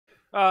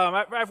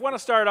I want to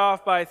start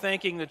off by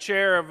thanking the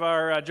chair of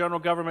our General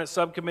Government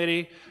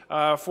Subcommittee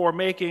for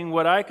making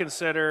what I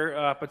consider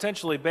a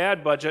potentially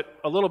bad budget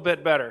a little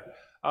bit better.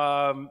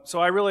 So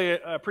I really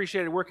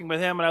appreciated working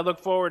with him, and I look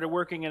forward to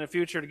working in the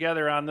future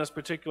together on this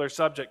particular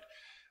subject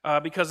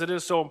because it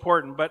is so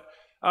important. But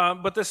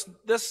this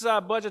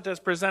budget that's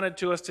presented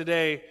to us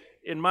today,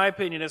 in my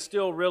opinion, is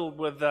still riddled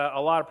with a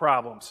lot of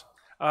problems.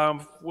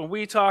 When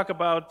we talk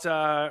about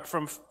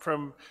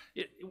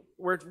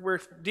we're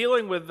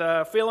dealing with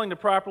failing to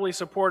properly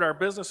support our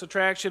business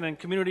attraction and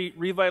community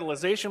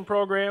revitalization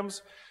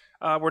programs.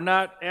 We're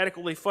not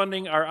adequately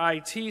funding our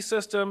IT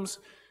systems.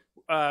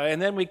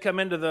 And then we come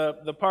into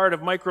the part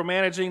of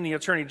micromanaging the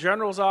Attorney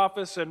General's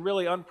office in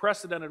really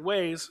unprecedented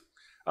ways.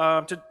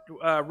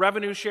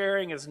 Revenue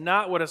sharing is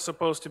not what it's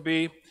supposed to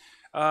be.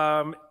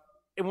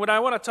 And what I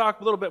want to talk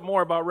a little bit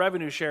more about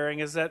revenue sharing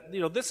is that,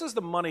 this is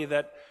the money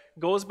that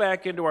goes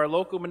back into our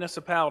local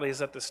municipalities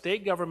that the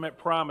state government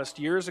promised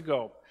years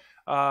ago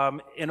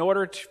in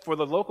order for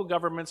the local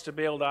governments to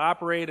be able to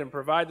operate and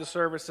provide the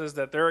services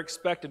that they're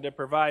expected to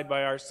provide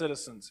by our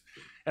citizens.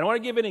 And I want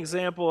to give you an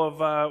example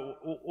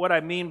of what I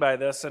mean by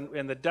this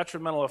and the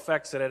detrimental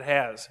effects that it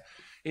has.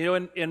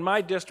 In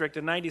my district,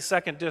 the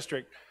 92nd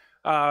district,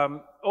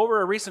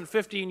 over a recent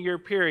 15-year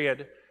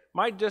period,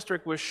 my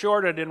district was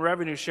shorted in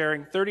revenue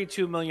sharing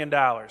 $32 million.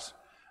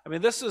 I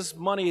mean, this is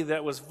money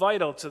that was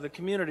vital to the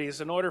communities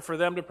in order for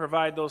them to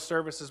provide those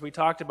services we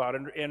talked about,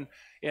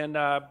 in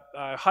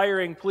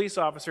hiring police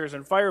officers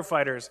and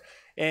firefighters,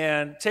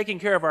 and taking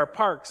care of our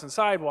parks and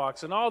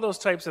sidewalks and all those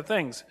types of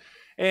things.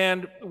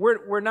 And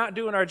we're not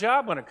doing our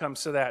job when it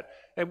comes to that.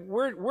 And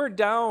we're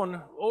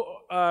down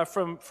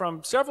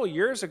from several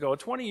years ago,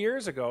 20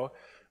 years ago.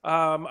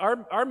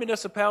 Our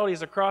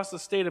municipalities across the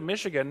state of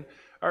Michigan,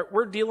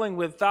 we're dealing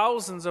with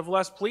thousands of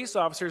less police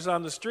officers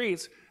on the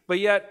streets, but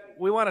yet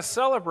we want to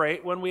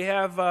celebrate when we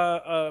have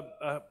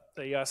a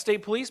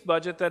state police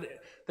budget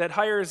that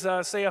hires,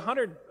 say,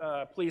 100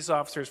 police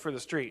officers for the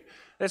street.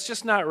 That's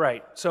just not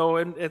right. So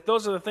if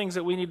those are the things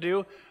that we need to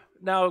do.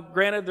 Now,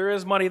 granted, there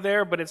is money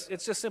there, but it's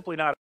just simply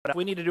not enough.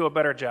 We need to do a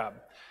better job.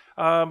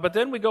 But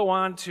then we go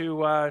on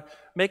to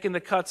making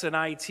the cuts in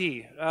IT.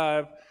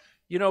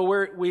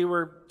 We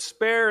were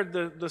spared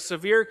the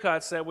severe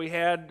cuts that we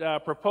had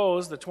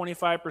proposed, the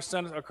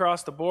 25%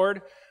 across the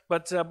board,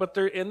 but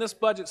this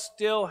budget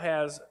still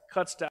has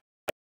cuts to IT,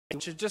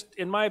 which is just,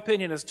 in my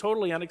opinion, is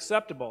totally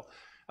unacceptable.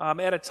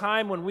 At a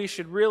time when we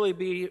should really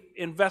be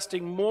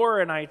investing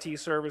more in IT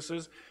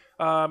services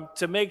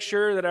to make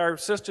sure that our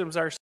systems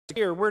are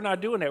secure, we're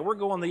not doing that. We're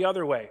going the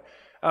other way.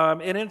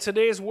 And in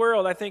today's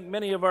world, I think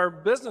many in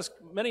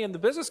the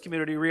business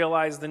community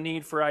realize the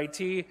need for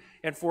IT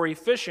and for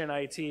efficient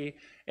IT,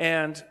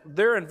 and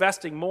they're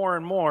investing more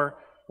and more.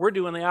 We're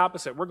doing the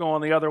opposite. We're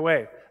going the other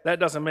way. That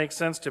doesn't make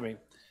sense to me.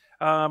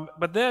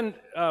 But then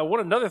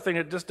another thing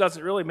that just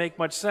doesn't really make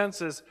much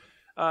sense is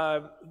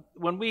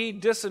when we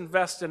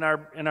disinvest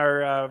in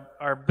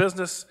our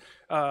business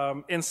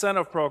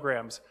incentive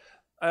programs.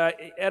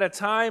 At a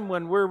time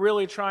when we're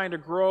really trying to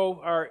grow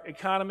our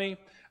economy,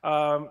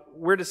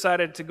 we're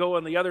decided to go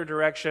in the other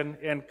direction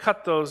and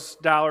cut those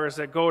dollars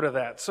that go to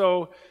that.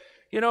 So,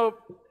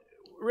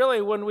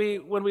 really, when we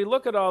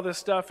look at all this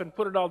stuff and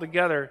put it all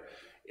together,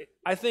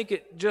 I think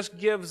it just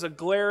gives a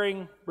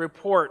glaring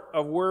report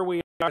of where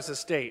we are as a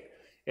state.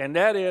 And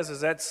that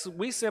is that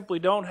we simply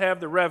don't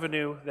have the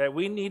revenue that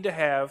we need to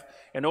have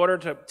in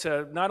order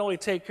to not only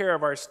take care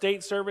of our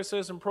state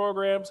services and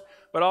programs,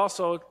 but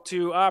also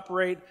to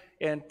operate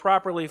and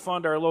properly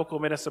fund our local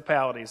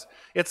municipalities.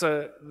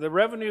 The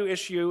revenue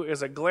issue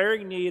is a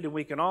glaring need, and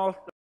we can all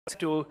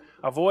to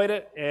avoid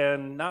it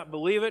and not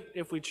believe it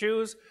if we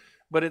choose.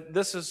 But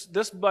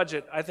this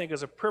budget, I think,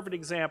 is a perfect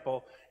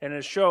example, and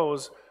it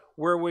shows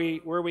where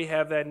we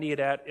have that need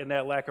at and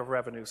that lack of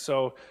revenue.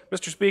 So,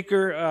 Mr.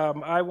 Speaker,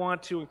 I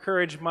want to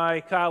encourage my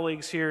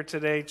colleagues here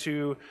today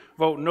to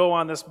vote no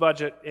on this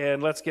budget,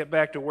 and let's get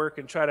back to work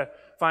and try to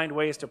find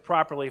ways to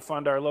properly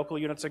fund our local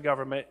units of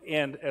government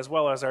and as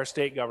well as our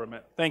state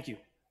government. Thank you.